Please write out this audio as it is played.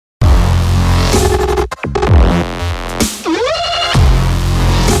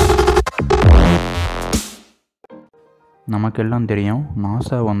நமக்கெல்லாம் தெரியும்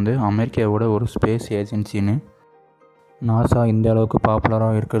நாசா வந்து அமெரிக்காவோட ஒரு ஸ்பேஸ் ஏஜென்சின்னு. நாசா இந்த அளவுக்கு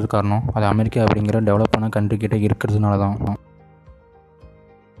பாப்புலராக இருக்கிறது காரணம் அது அமெரிக்கா அப்படிங்கிற டெவலப்பான கண்ட்ரிக்கிட்ட இருக்கிறதுனால தான்.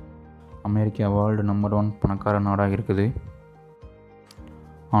 அமெரிக்கா வேர்ல்டு நம்பர் 1 பணக்கார நாடாக இருக்குது.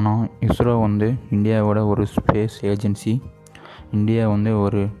 ஆனால் இஸ்ரோ வந்து இந்தியாவோட ஒரு ஸ்பேஸ் ஏஜென்சி. இந்தியா வந்து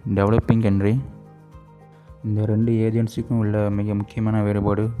ஒரு டெவலப்பிங் கண்ட்ரி. இந்த 2 ஏஜென்சிக்கும் உள்ள மிக முக்கியமான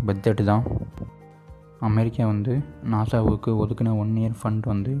வேறுபாடு பட்ஜெட் தான். அமெரிக்கா வந்து நாசாவுக்கு ஒதுக்கின 1 இயர் ஃபண்ட்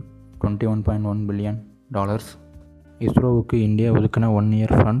வந்து $21.1 billion. இஸ்ரோவுக்கு India ஒதுக்கின 1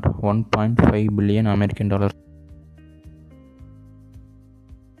 year fund $1.5 billion American dollar.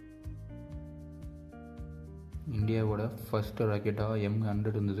 இந்தியாவோட ஃபர்ஸ்ட் ராக்கெட்டாக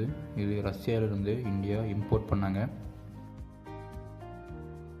M100 இருந்தது. இது ரஷ்யாவிலிருந்து இந்தியா இம்போர்ட் பண்ணாங்க.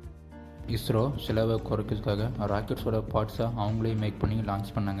 இஸ்ரோ செலவை குறைக்கிறதுக்காக ராக்கெட்ஸோட பார்ட்ஸை அவங்களே மேக் பண்ணி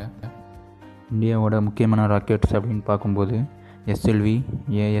லான்ச் பண்ணாங்க. இந்தியாவோட முக்கியமான ராக்கெட்ஸ் அப்படின்னு பார்க்கும்போது SLV,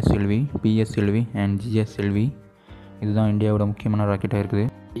 ASLV, PSLV and GSLV இதுதான் இந்தியாவோட முக்கியமான ராக்கெட்டாக இருக்குது.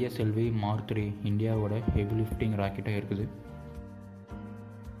 PSLV Mark 3 இந்தியாவோட ஹெவி லிஃப்டிங் ராக்கெட்டாக இருக்குது.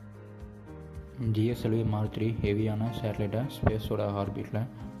 GSLV Mark 3 ஹெவியான சேட்டலைட்டை ஸ்பேஸோட ஆர்பிட்டில்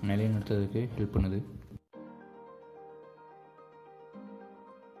நிலைநிறுத்துறதுக்கு ஹெல்ப் பண்ணுது.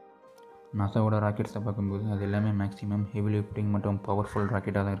 நாசாவோட ராக்கெட்ஸை பார்க்கும்போது அது எல்லாமே மேக்ஸிமம் ஹெவி லிஃப்டிங் மற்றும் பவர்ஃபுல்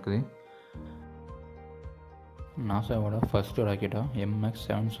ராக்கெட்டாக தான் இருக்குது. நாசாவோட ஃபஸ்ட்டு ராக்கெட்டாக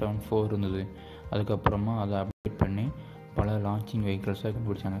MX774 இருந்தது. அதுக்கப்புறமா அதை அப்டேட் பண்ணி பல லான்ச்சிங் வெஹிக்கிள்ஸை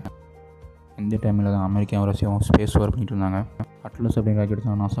கண்டுபிடிச்சாங்க. இந்த டைமில் தான் அமெரிக்காவும் ரஷ்யாவும் ஸ்பேஸ் ஒர்க் பண்ணிட்டு இருந்தாங்க. அட்லஸ் அப்படிங்கிற ராக்கெட்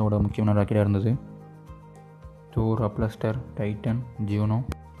தான் நாசாவோட முக்கியமான ராக்கெட்டாக இருந்தது. Thor, அப்ளஸ்டர், Titan, Juno,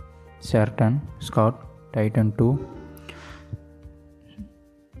 சார்டன், Scott, Titan 2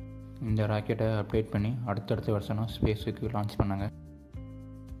 இந்த ராக்கெட்டை அப்டேட் பண்ணி அடுத்தடுத்த வருஷம் ஸ்பேஸுக்கு லான்ச் பண்ணாங்க.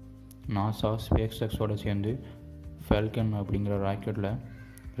 நாசா ஸ்பேஸ் எக்ஸோடு சேர்ந்து ஃபால்கன் அப்படிங்கிற ராக்கெட்டில்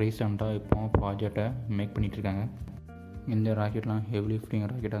ரீசெண்டாக இப்போ ப்ராஜெக்டை மேக் பண்ணிகிட்ருக்காங்க. இந்த ராக்கெட்லாம் ஹெவி லிஃப்டிங்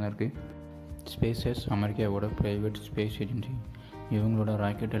ராக்கெட்டாக தான் இருக்குது. ஸ்பேஸ் அமெரிக்காவோட ப்ரைவேட் ஸ்பேஸ் ஏஜென்சி. இவங்களோட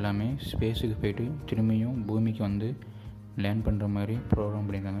ராக்கெட் எல்லாமே ஸ்பேஸுக்கு போயிட்டு திரும்பியும் பூமிக்கு வந்து லேண்ட் பண்ணுற மாதிரி ப்ரோக்ராம்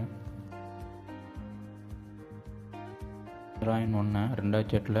பண்ணியிருக்காங்க. சந்திராயன் 1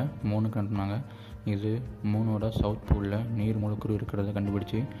 2008 மூணுக்கு அனுப்புனாங்க. இது மூணோட சவுத் போலில் நீர் மூலக்கூறு இருக்கிறத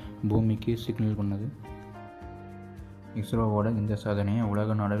கண்டுபிடிச்சி பூமிக்கு சிக்னல் பண்ணது. இஸ்ரோவோட இந்த சாதனையை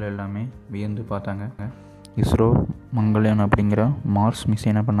உலக நாடுகள் எல்லாமே வியந்து பார்த்தாங்க. இஸ்ரோ மங்கள்யான் அப்படிங்கிற மார்ஸ்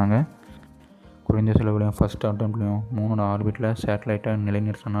மிஷனை பண்ணாங்க. குறைந்த செலவுலையும் ஃபஸ்ட் அட்டம்ப்ட்லையும் மூணோட ஆர்பிட்டில் சேட்டலைட்டை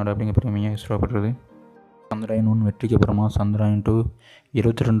நிலைநிறுத்தினார் அப்படிங்கிற பெருமையாக இஸ்ரோ பெற்றது. சந்திராயன் 1 வெற்றிக்கு அப்புறமா சந்திராயன் 2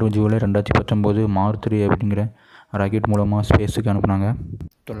 22 ஜூலை 2019 மார்க் 3 அப்படிங்கிற ராக்கெட் மூலமாக ஸ்பேஸுக்கு அனுப்புனாங்க.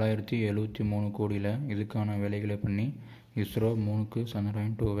 973 கோடியில் இதுக்கான வேலைகளை பண்ணி இஸ்ரோ 3க்கு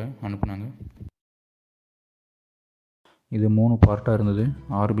சந்திராயன் 2வை அனுப்புனாங்க. இது 3 பார்ட்டாக இருந்தது.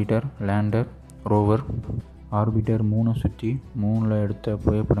 Orbiter, lander, rover. ஆர்பிட்டர் 3 சுற்றி 3ல் எடுத்த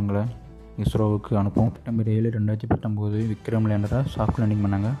புகைப்படங்களை இஸ்ரோவுக்கு அனுப்பும். செப்டம்பர் 7, 2019 விக்ரம் லேண்டரை சாஃப்ட் லேண்டிங்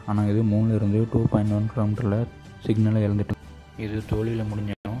பண்ணாங்க. ஆனால் இது 3ல் இருந்து 2.1 கிலோமீட்டரில் சிக்னலை இழந்துட்டு. இது தோல்வியில்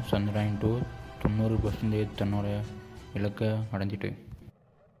முடிஞ்சாலும் சந்திராயன் 2 90% தன்னோட இலக்கை அடைஞ்சிட்டு.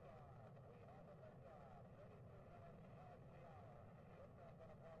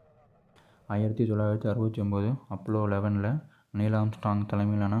 1969 அப்போலோ 11ல் நீல் ஆம்ஸ்ட்ராங்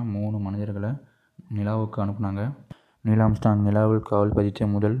தலைமையிலான 3 மனிதர்களை நிலாவுக்கு அனுப்புனாங்க. நீல் ஆம்ஸ்ட்ராங் நிலாவில் கால் பதித்த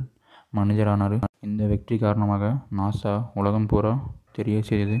முதல் மனிதரானார். இந்த வெற்றி காரணமாக நாசா உலகம் பூரா தெரிய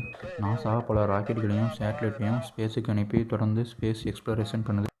செய்தது. நாசா பல ராக்கெட்டுகளையும் சேட்டலைட்டையும் ஸ்பேஸுக்கு அனுப்பி தொடர்ந்து ஸ்பேஸ் எக்ஸ்ப்ளோரேஷன்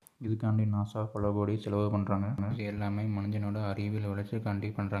பண்ணுது. இதுக்காண்டி நாசா பல கோடி செலவு பண்ணுறாங்க. இது எல்லாமே மனிதனோட அறிவியல்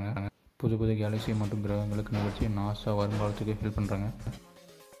வளர்ச்சிக்காண்டி பண்ணுறாங்க. புது புது கேலக்ஸி மற்றும் கிரகங்களுக்கு நிகழ்ச்சி நாசா வருங்காலத்துக்கு ஹெல்ப் பண்ணுறாங்க.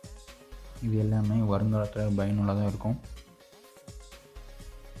 இது எல்லாமே வருங்காலத்தில் பயனுள்ளதாக இருக்கும்.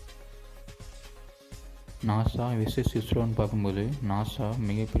 நாசா விசஸ் இஸ்ரோன்னு பார்க்கும்போது நாசா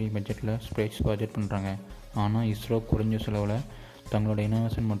மிகப்பெரிய பட்ஜெட்டில் ஸ்பேஸ் ப்ராஜெக்ட் பண்ணுறாங்க. ஆனால் இஸ்ரோ குறைஞ்ச செலவில் தங்களோட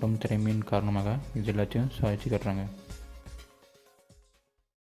இனோவேஷன் மற்றும் திறமையின் காரணமாக இது எல்லாத்தையும் சாதிச்சு காட்டுறாங்க.